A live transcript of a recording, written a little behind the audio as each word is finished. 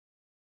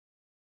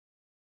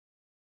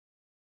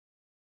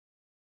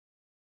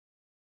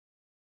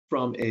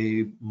from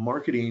a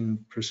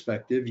marketing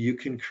perspective, you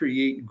can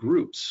create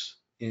groups.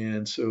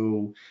 And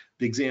so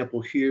the example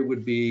here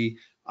would be,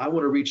 I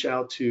want to reach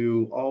out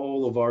to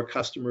all of our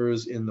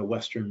customers in the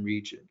Western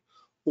region.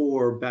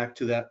 Or back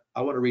to that,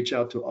 I want to reach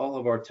out to all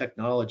of our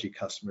technology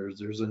customers.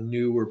 There's a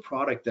newer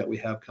product that we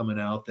have coming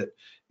out that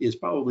is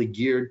probably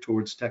geared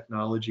towards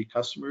technology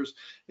customers.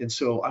 And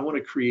so I want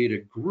to create a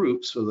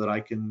group so that I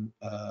can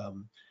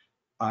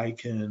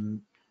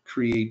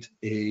create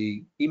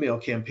a email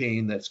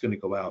campaign that's going to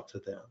go out to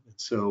them. And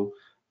so,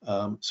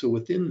 so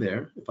within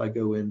there, if I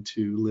go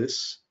into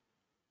lists,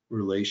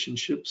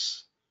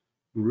 relationships,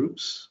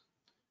 groups,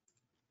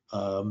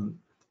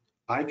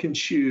 I can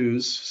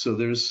choose. So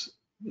there's,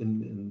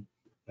 and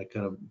I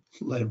kind of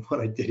led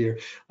what I did here.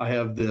 I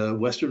have the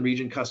Western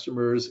region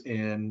customers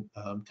and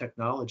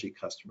technology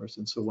customers.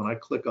 And so when I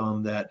click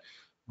on that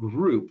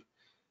group,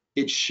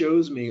 it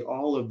shows me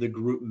all of the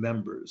group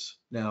members.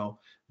 Now,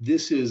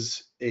 this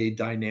is a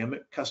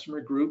dynamic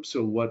customer group.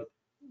 So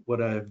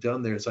what I've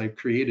done there is I've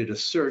created a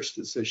search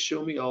that says,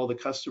 show me all the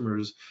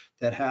customers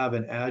that have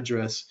an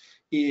address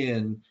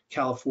in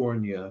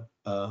California,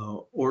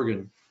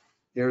 Oregon,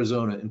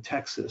 Arizona, and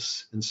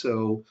Texas. And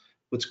so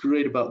what's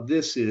great about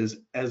this is,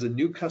 as a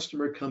new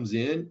customer comes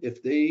in,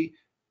 if they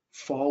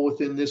fall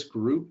within this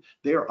group,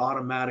 they are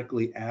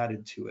automatically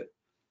added to it.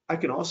 I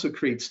can also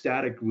create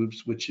static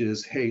groups, which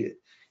is, hey,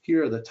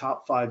 here are the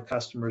top 5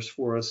 customers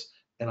for us,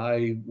 and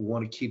I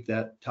want to keep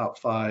that top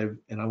 5,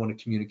 and I want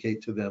to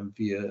communicate to them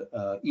via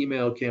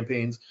email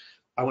campaigns.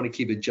 I want to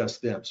keep it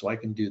just them, so I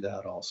can do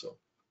that also.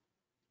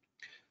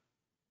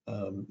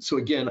 So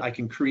again, I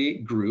can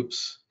create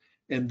groups,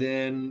 and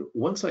then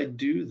once I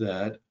do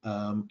that,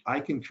 I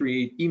can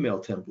create email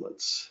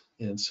templates.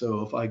 And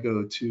so if I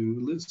go to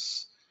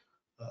lists,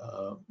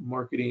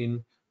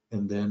 marketing,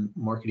 and then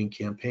marketing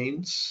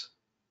campaigns,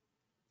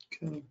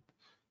 okay.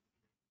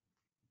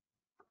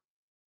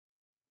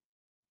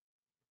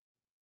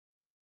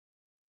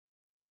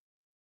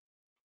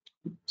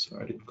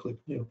 Sorry, I didn't click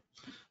new.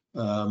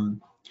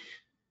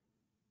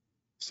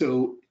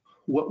 So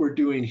what we're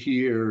doing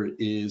here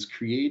is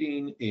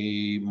creating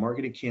a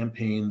marketing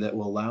campaign that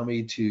will allow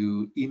me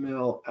to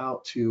email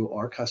out to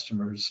our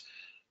customers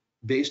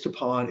based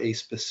upon a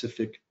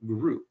specific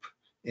group.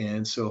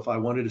 And so if I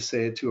wanted to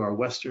say it to our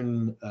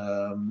Western,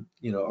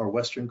 our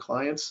Western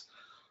clients,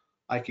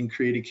 I can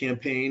create a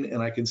campaign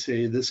and I can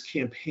say this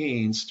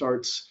campaign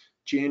starts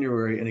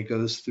January and it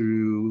goes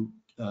through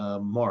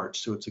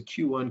March. So it's a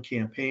Q1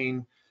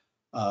 campaign.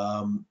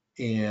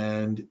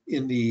 And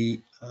in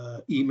the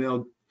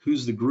email,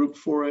 who's the group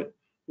for it?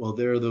 Well,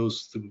 there are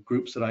the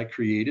groups that I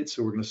created.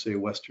 So we're going to say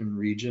Western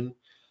region.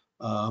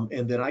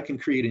 And then I can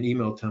create an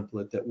email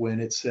template that when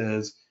it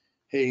says,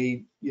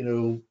 hey,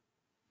 Mr.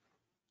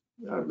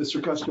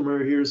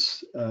 Customer,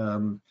 here's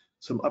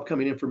some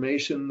upcoming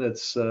information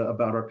that's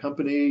about our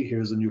company.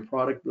 Here's a new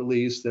product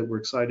release that we're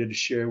excited to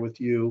share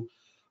with you.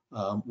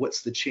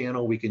 What's the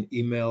channel? We can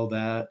email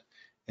that.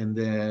 And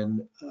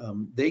then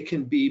they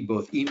can be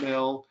both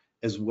email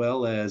as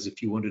well as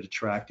if you wanted to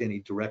track any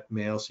direct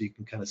mail, so you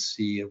can kind of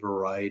see a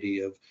variety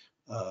of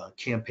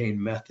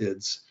campaign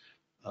methods.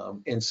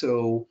 And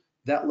so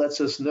that lets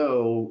us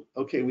know,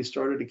 okay, we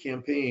started a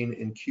campaign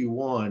in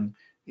Q1,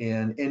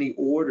 and any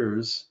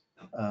orders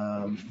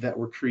that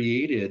were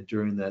created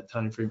during that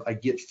time frame, I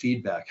get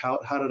feedback. How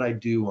did I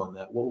do on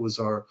that? What was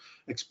our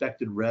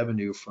expected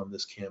revenue from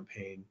this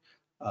campaign?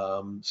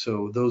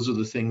 So those are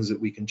the things that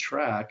we can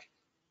track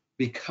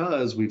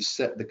because we've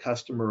set the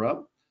customer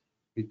up.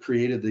 We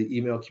created the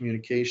email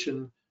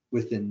communication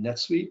within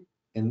NetSuite.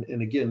 And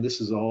again,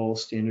 this is all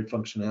standard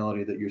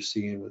functionality that you're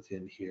seeing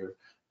within here.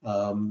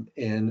 And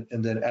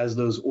then as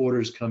those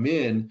orders come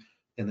in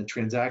and the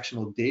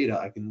transactional data,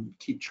 I can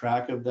keep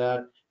track of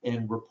that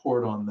and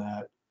report on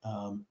that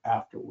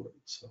afterwards.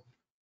 So.